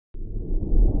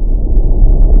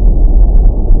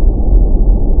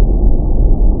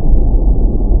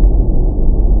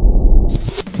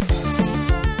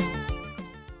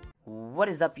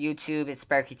is up, YouTube? It's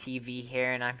Sparky TV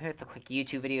here, and I'm here with a quick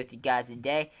YouTube video with you guys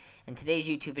today. In today's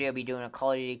YouTube video, I'll be doing a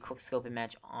Call of Duty quick scoping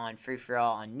match on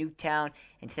free-for-all on Nuketown.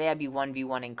 And today I'll be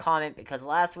 1v1 in comment because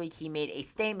last week he made a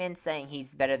statement saying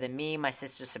he's better than me, my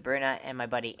sister Sabrina, and my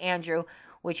buddy Andrew,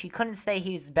 which he couldn't say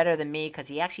he's better than me because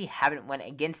he actually haven't went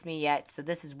against me yet. So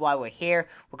this is why we're here.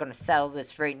 We're going to settle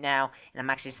this right now, and I'm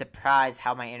actually surprised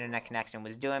how my internet connection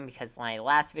was doing because my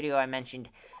last video I mentioned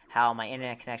how my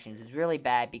internet connection is really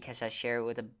bad because I share it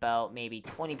with about maybe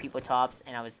 20 people tops,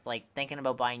 and I was like thinking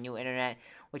about buying new internet,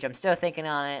 which I'm still thinking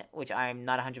on it, which I'm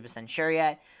not 100% sure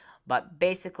yet. But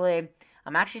basically,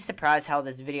 I'm actually surprised how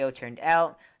this video turned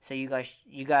out. So you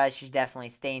guys should definitely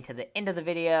stay into the end of the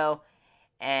video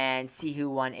and see who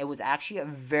won. It was actually a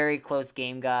very close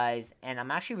game, guys, and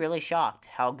I'm actually really shocked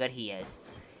how good he is.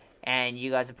 And you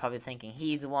guys are probably thinking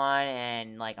he's the one,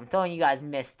 and like I'm throwing you guys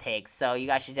mistakes, so you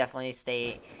guys should definitely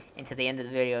stay into the end of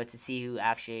the video to see who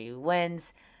actually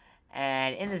wins.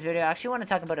 And in this video, I actually want to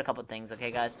talk about a couple things,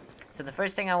 okay, guys? So the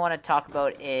first thing I want to talk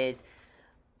about is,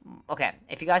 okay,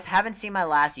 if you guys haven't seen my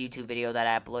last YouTube video that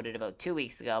I uploaded about 2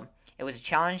 weeks ago, it was a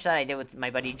challenge that I did with my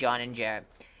buddy John and Jared.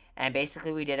 And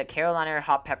basically, we did a Carolina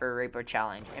hot pepper raper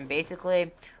challenge. And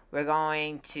basically, we're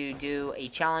going to do a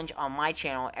challenge on my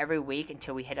channel every week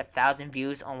until we hit 1,000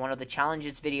 views on one of the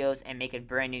challenges videos and make a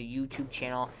brand new YouTube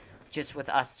channel just with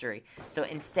us three. So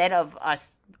instead of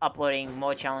us uploading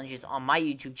more challenges on my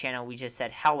YouTube channel, we just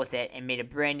said hell with it and made a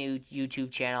brand new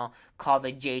YouTube channel called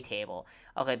the J Table.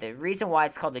 Okay, the reason why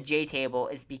it's called the J Table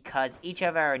is because each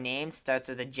of our names starts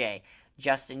with a J.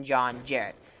 Justin, John,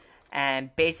 Jared.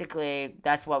 And basically,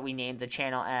 that's what we named the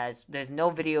channel as. There's no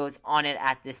videos on it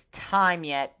at this time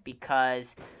yet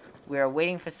because we're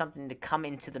waiting for something to come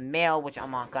into the mail, which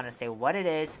I'm not going to say what it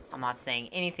is. I'm not saying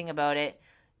anything about it.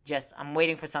 Just, I'm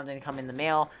waiting for something to come in the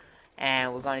mail.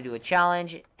 And we're going to do a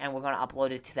challenge, and we're going to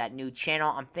upload it to that new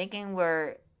channel. I'm thinking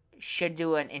we should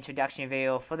do an introduction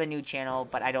video for the new channel,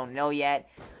 but I don't know yet.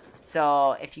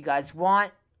 So, if you guys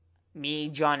want, me,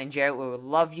 John, and Jared, we would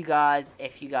love you guys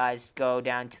if you guys go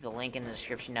down to the link in the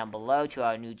description down below to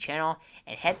our new channel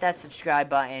and hit that subscribe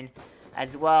button,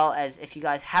 as well as if you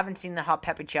guys haven't seen the hot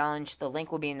pepper challenge, the link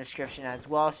will be in the description as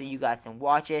well so you guys can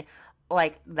watch it.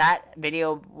 Like, that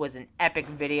video was an epic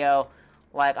video.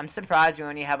 Like, I'm surprised we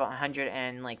only have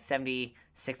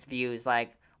 176 views.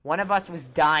 Like, one of us was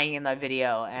dying in that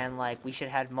video, and like we should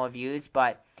have more views,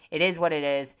 but it is what it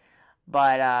is.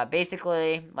 But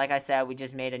basically, like I said, we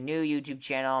just made a new YouTube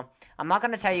channel. I'm not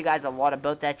going to tell you guys a lot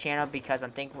about that channel because I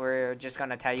think we're just going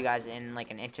to tell you guys in like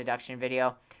an introduction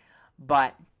video.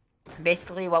 But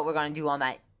basically what we're going to do on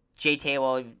that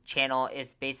J-Table channel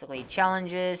is basically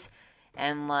challenges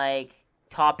and like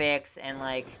topics and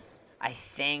like I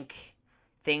think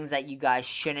things that you guys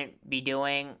shouldn't be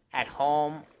doing at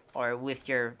home or with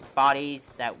your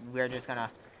bodies that we're just going to,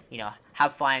 you know,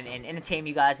 have fun and entertain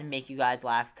you guys and make you guys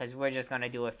laugh because we're just going to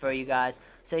do it for you guys.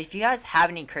 So if you guys have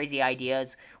any crazy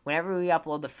ideas, whenever we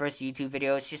upload the first YouTube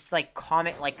videos, just like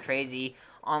comment like crazy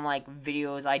on like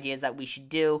videos, ideas that we should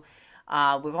do.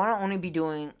 We're going to only be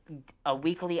doing a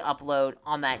weekly upload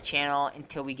on that channel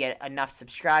until we get enough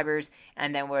subscribers.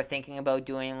 And then we're thinking about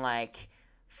doing like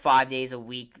 5 days a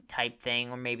week type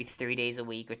thing, or maybe 3 days a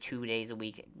week or 2 days a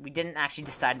week. We didn't actually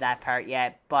decide that part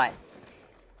yet, but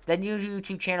the new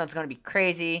YouTube channel is going to be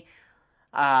crazy,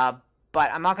 but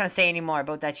I'm not going to say any more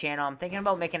about that channel. I'm thinking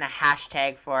about making a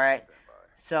hashtag for it.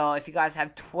 So if you guys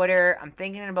have Twitter, I'm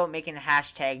thinking about making a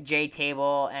hashtag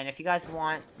JTable. And if you guys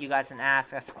want, you guys can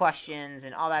ask us questions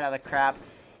and all that other crap,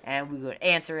 and we would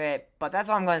answer it. But that's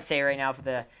all I'm going to say right now for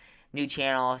the new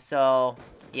channel. So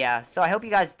yeah, so I hope you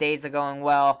guys' days are going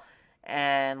well.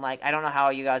 And like, I don't know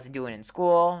how you guys are doing in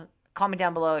school. Comment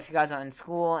down below if you guys are in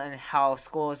school and how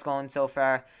school is going so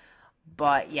far.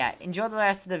 But yeah, enjoy the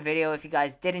rest of the video. If you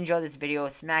guys did enjoy this video,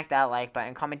 smack that like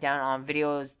button. Comment down on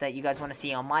videos that you guys want to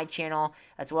see on my channel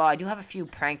as well. I do have a few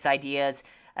pranks ideas,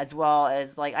 as well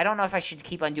as like I don't know if I should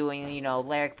keep on doing, you know,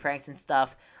 lyric pranks and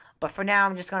stuff. But for now,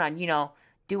 I'm just gonna, you know,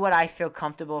 do what I feel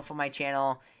comfortable for my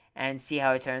channel and see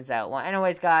how it turns out. Well,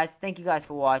 anyways, guys, thank you guys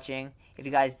for watching. If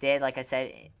you guys did, like I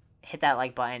said, hit that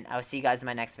like button. I'll see you guys in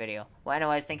my next video. Well,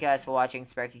 anyways, thank you guys for watching.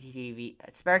 Sparky TV.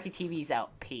 Sparky TV's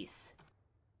out. Peace.